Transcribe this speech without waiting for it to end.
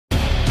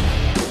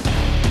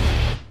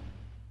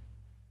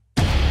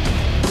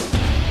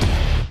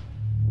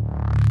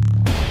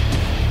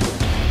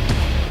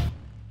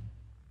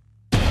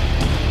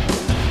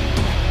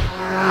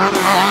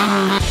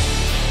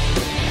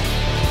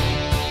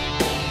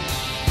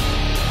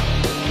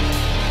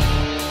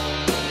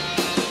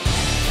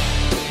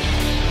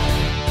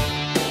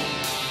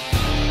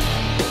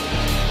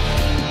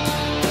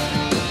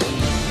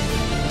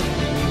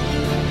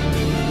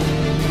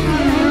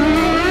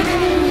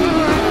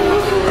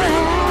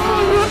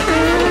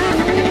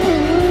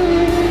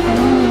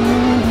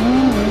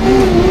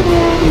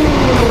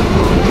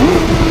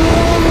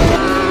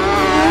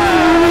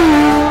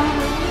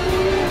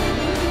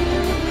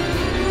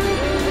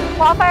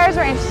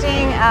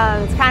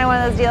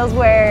wheels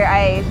where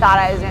I thought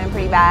I was doing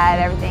pretty bad.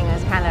 Everything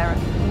was kind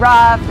of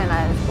rough and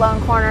I was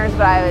blowing corners,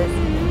 but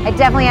I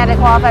definitely had to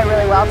qualify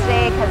really well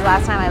today because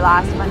last time I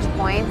lost a bunch of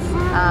points.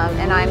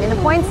 And I'm in the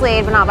points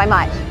lead, but not by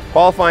much.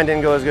 Qualifying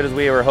didn't go as good as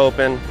we were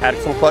hoping. Had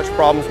some clutch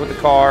problems with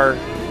the car.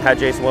 Had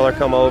Jason Willer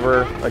come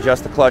over,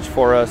 adjust the clutch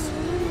for us.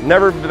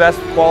 Never the best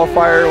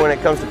qualifier when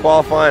it comes to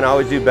qualifying. I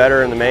always do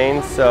better in the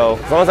mains. So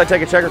as long as I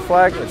take a checkered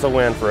flag, it's a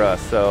win for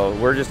us. So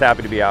we're just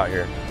happy to be out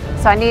here.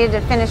 So I needed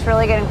to finish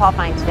really good in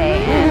qualifying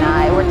today,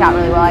 and it worked out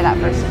really well. I got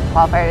first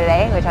qualifier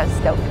today, which I was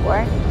stoked for.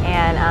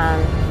 And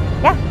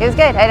yeah, it was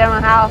good. I don't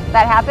know how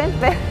that happened,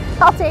 but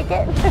I'll take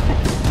it.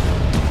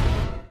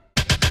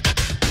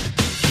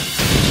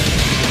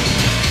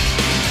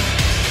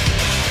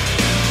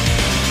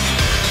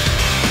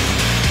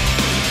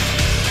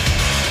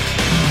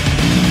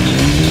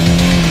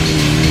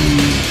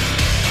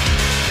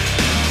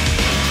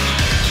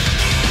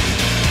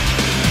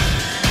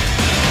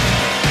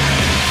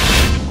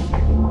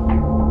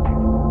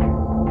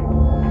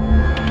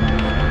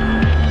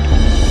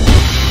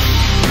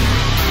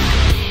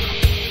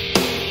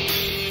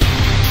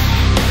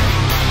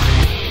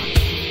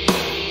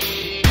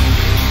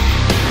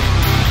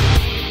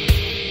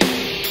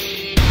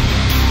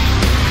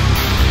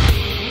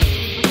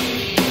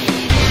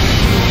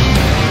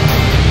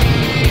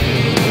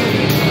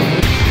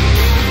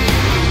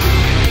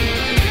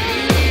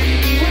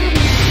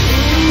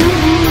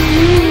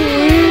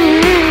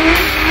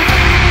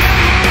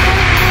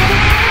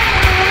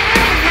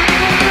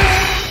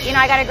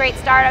 I got a great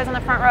start. I was on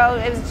the front row.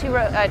 It was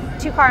a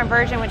two-car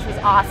inversion, which was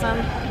awesome.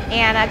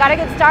 And I got a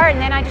good start,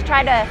 and then I just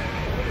tried to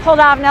hold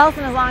off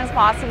Nelson as long as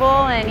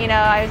possible. And, you know,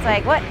 I was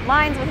like, what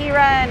lines will he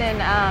run? And,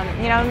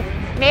 you know,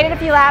 made it a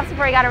few laps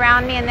before he got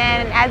around me. And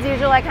then, as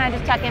usual, I kind of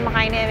just tuck in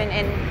behind him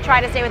and try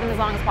to stay with him as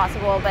long as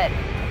possible. But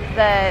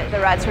the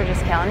ruts were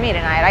just killing me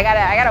tonight. I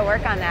gotta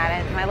work on that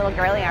and my little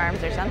girly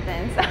arms or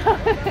something. So.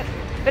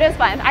 But it was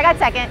fun. I got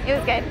second. It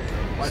was good.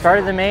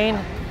 Started the main.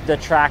 The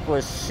track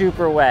was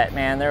super wet,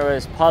 man. There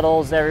was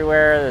puddles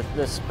everywhere.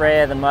 The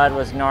spray of the mud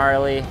was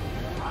gnarly.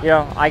 You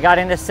know, I got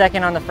into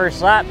second on the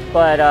first lap,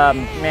 but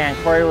man,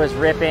 Corey was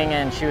ripping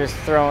and she was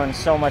throwing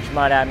so much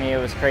mud at me. It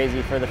was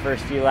crazy for the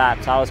first few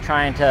laps. I was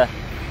trying to,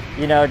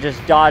 you know, just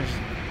dodge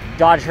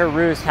her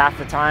roost half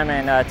the time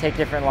and take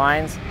different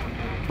lines.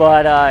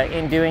 But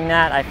in doing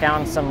that, I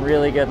found some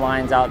really good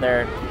lines out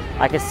there.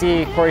 I could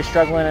see Corey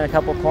struggling in a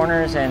couple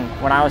corners, and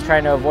when I was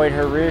trying to avoid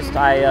her roost,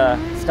 I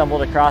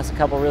stumbled across a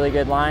couple really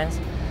good lines,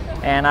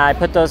 and I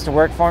put those to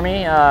work for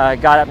me.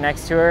 Got up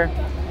next to her,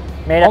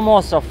 made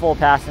almost a full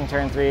pass in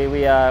turn 3.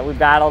 We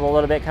battled a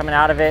little bit coming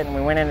out of it, and we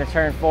went into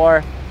turn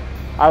 4.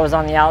 I was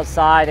on the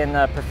outside in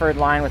the preferred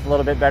line with a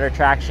little bit better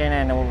traction,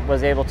 and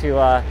was able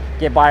to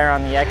get by her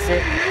on the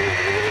exit.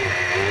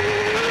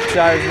 So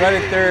I was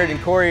running third, and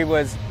Corey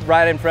was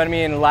right in front of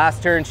me. In the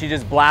last turn, she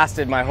just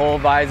blasted my whole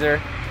visor.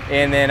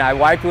 And then I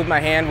wiped with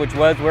my hand, which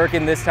was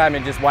working this time,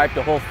 and just wiped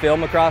the whole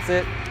film across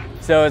it.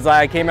 So it's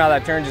like I came out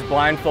of that turn just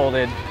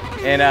blindfolded.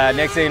 And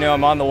next thing you know,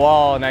 I'm on the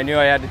wall, and I knew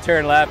I had to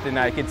turn left, and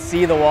I could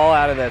see the wall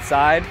out of that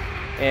side.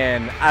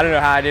 And I don't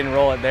know how I didn't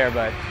roll it there,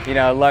 but you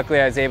know,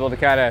 luckily I was able to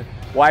kind of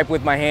wipe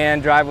with my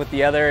hand, drive with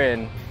the other,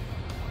 and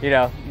you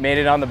know, made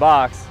it on the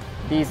box.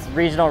 These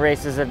regional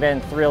races have been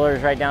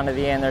thrillers right down to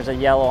the end. There's a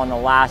yellow on the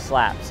last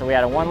lap. So we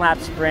had a 1-lap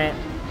sprint.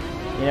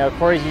 You know,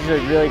 Corey's usually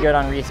really good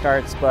on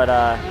restarts, but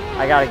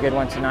I got a good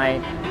one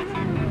tonight.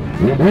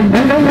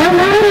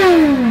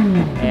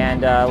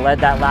 And led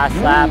that last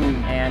lap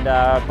and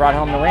brought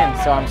home the win,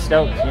 so I'm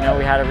stoked. You know,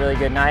 we had a really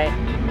good night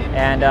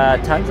and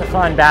tons of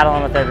fun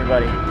battling with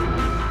everybody.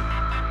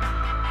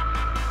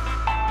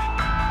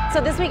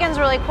 So this weekend's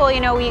really cool. You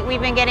know,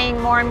 we've been getting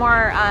more and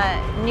more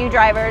new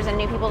drivers and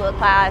new people to the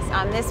class.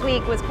 This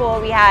week was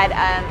cool. We had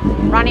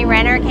Ronnie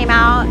Renner came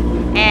out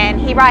and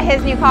he brought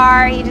his new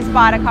car. He just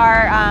bought a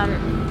car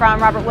from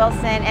Robert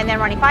Wilson, and then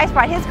Ronnie Feist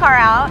brought his car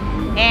out,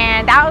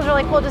 and that was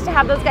really cool just to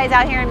have those guys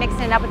out here and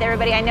mixing it up with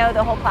everybody. I know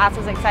the whole class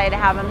was excited to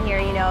have them here.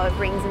 You know, it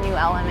brings a new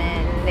element,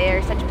 and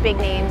they're such big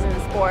names in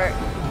the sport.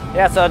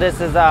 Yeah, so this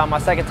is my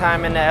second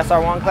time in the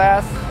SR1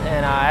 class,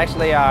 and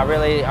actually I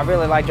really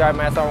like driving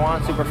my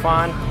SR1. Super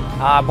fun.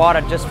 I bought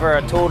it just for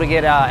a tool to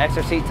get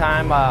extra seat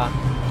time,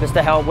 just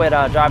to help with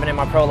driving in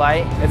my Pro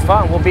Light. It's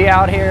fun. We'll be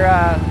out here.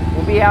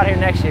 We'll be out here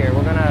next year.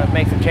 We're gonna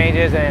make some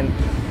changes and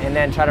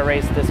then try to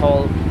race this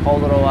whole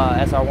little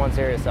SR1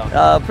 series.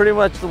 So pretty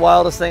much the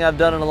wildest thing I've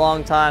done in a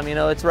long time. You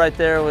know, it's right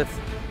there with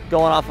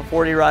going off a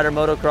 40 rider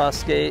motocross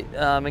skate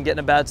and getting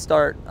a bad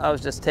start. I was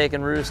just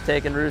taking roost.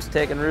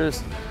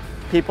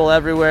 People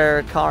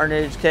everywhere,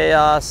 carnage,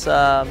 chaos.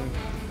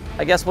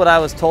 I guess what I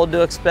was told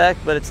to expect,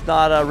 but it's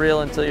not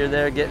real until you're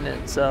there getting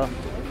it. So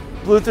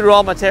blew through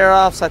all my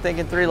tear-offs, I think,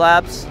 in 3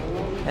 laps,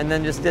 and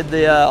then just did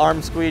the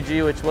arm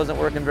squeegee, which wasn't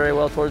working very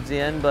well towards the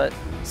end, but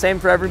same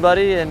for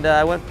everybody, and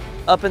I went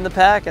up in the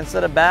pack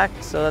instead of back,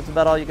 so that's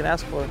about all you can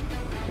ask for.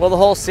 Well, the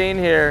whole scene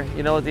here,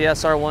 you know, with the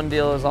SR1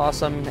 deal is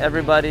awesome.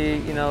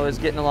 Everybody, you know, is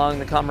getting along.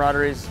 The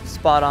camaraderie's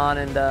spot on,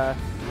 and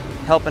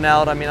helping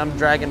out. I mean, I'm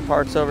dragging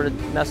parts over to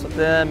mess with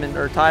them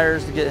or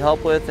tires to get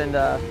help with, and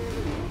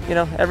you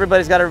know,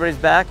 everybody's got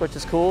everybody's back, which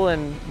is cool.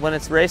 And when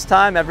it's race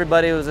time,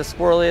 everybody was as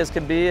squirrely as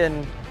could be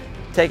and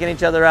taking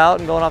each other out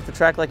and going off the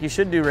track like you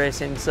should do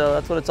racing. So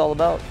that's what it's all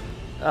about.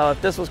 If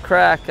this was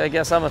crack, I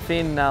guess I'm a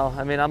fiend now.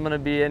 I mean, I'm gonna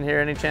be in here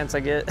any chance I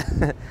get.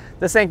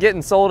 This ain't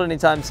getting sold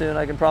anytime soon,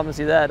 I can promise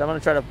you that. I'm gonna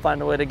try to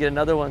find a way to get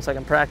another one so I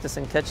can practice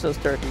and catch those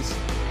turkeys.